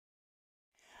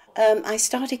I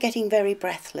started getting very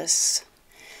breathless,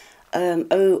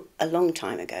 a long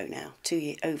time ago now,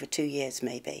 over 2 years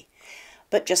maybe,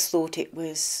 but just thought it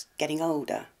was getting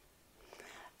older,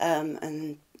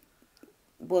 and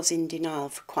was in denial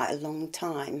for quite a long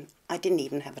time. I didn't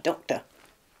even have a doctor.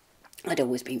 I'd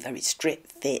always been very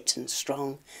strict, fit and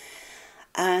strong,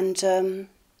 and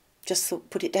just thought,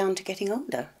 put it down to getting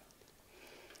older.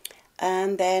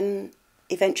 And then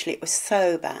eventually it was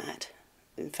so bad,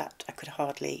 in fact I could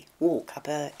hardly walk up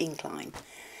an incline,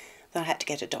 that I had to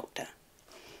get a doctor.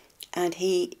 And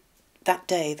that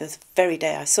day, the very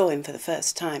day I saw him for the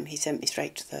first time, he sent me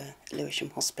straight to the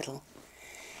Lewisham Hospital,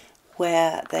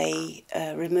 where they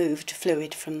removed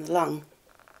fluid from the lung.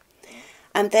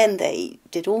 And then they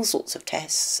did all sorts of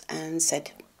tests and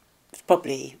said,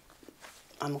 probably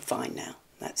I'm all fine now,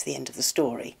 that's the end of the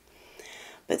story.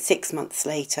 But 6 months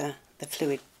later, the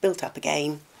fluid built up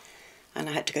again, and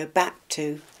I had to go back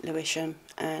to Lewisham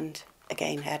and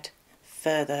again had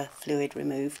further fluid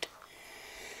removed.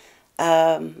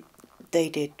 They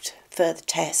did further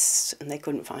tests and they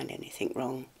couldn't find anything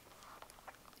wrong.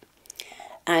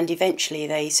 And eventually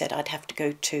they said I'd have to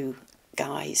go to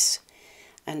Guy's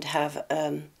and have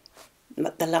the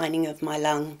lining of my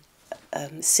lung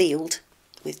sealed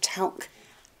with talc.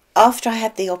 After I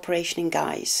had the operation in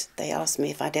Guy's, they asked me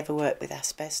if I'd ever worked with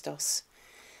asbestos.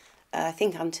 I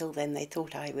think until then they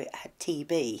thought I had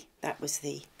TB. That was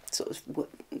the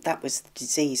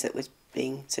disease that was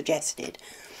being suggested.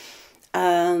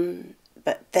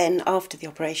 But then after the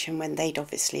operation, when they'd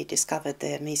obviously discovered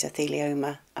the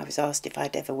mesothelioma, I was asked if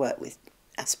I'd ever worked with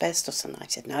asbestos, and I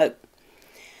said no.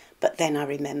 But then I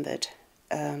remembered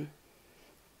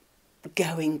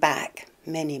going back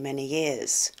many, many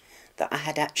years that I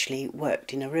had actually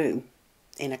worked in a room,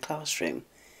 in a classroom,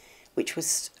 which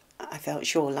was, I felt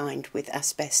sure, lined with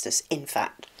asbestos. In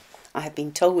fact, I had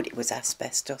been told it was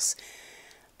asbestos,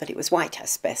 but it was white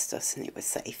asbestos and it was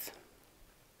safe.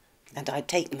 And I'd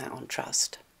taken that on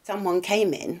trust. Someone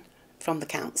came in from the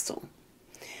council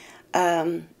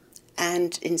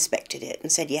and inspected it and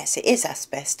said, yes, it is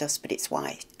asbestos, but it's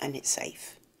white and it's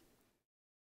safe.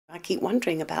 I keep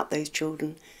wondering about those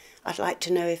children. I'd like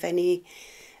to know if any,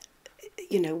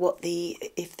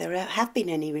 if there have been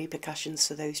any repercussions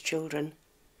for those children.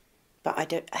 But I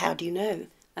don't. How do you know?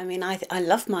 I mean, I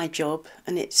love my job,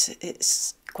 and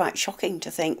it's quite shocking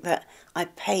to think that I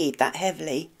paid that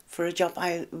heavily for a job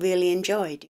I really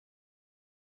enjoyed.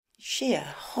 Sheer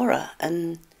horror,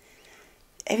 and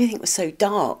everything was so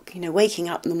dark. Waking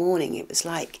up in the morning, it was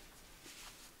like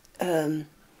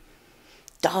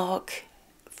dark.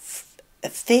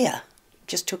 Fear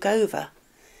just took over,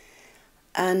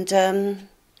 and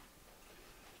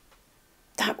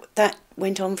that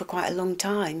went on for quite a long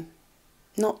time.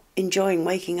 Not enjoying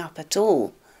waking up at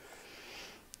all,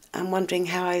 and wondering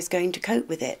how I was going to cope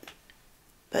with it.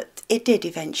 But it did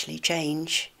eventually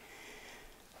change,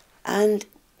 and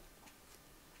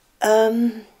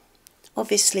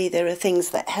obviously there are things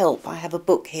that help. I have a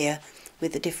book here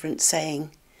with a different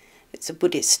saying. It's a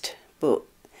Buddhist book,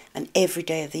 and every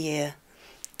day of the year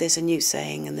there's a new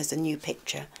saying and there's a new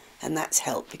picture, and that's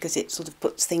helped because it sort of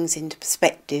puts things into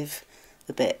perspective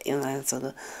a bit, sort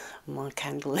of, my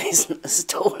candle isn't as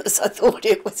tall as I thought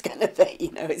it was going to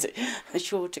be, it's a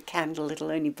shorter candle,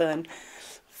 it'll only burn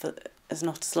for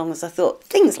not as long as I thought.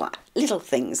 Little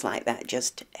things like that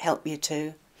just help you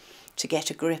to get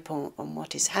a grip on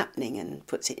what is happening and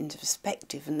puts it into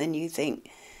perspective. And then you think,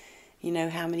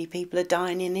 how many people are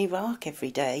dying in Iraq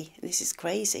every day? This is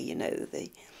crazy,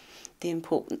 the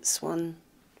importance one,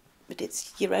 but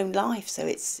it's your own life, so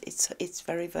it's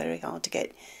very, very hard to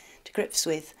get to grips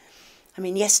with. I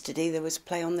mean, yesterday there was a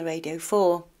play on the Radio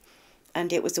 4,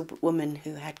 and it was a woman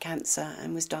who had cancer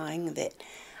and was dying of it.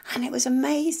 And it was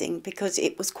amazing because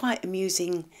it was quite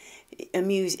amusing.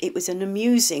 It was an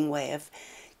amusing way of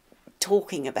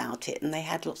talking about it, and they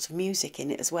had lots of music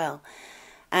in it as well.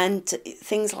 And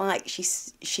things like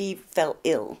she felt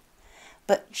ill,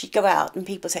 but she'd go out and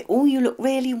people say, oh, you look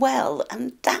really well.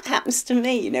 And that happens to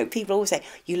me, people always say,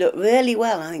 you look really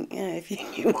well. I think, if you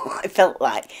knew what I felt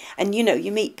like. And,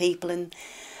 you meet people and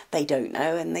they don't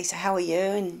know, and they say, how are you?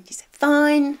 And you say,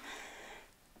 fine.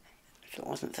 If it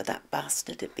wasn't for that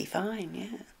bastard, it'd be fine,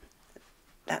 yeah.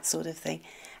 That sort of thing.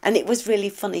 And it was really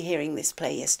funny hearing this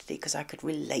play yesterday because I could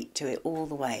relate to it all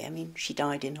the way. I mean, she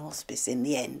died in hospice in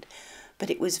the end, but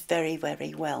it was very,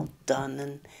 very well done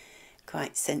and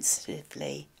quite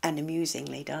sensitively and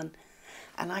amusingly done,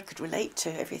 and I could relate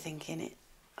to everything in it.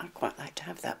 I'd quite like to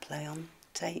have that play on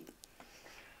tape.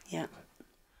 Yeah.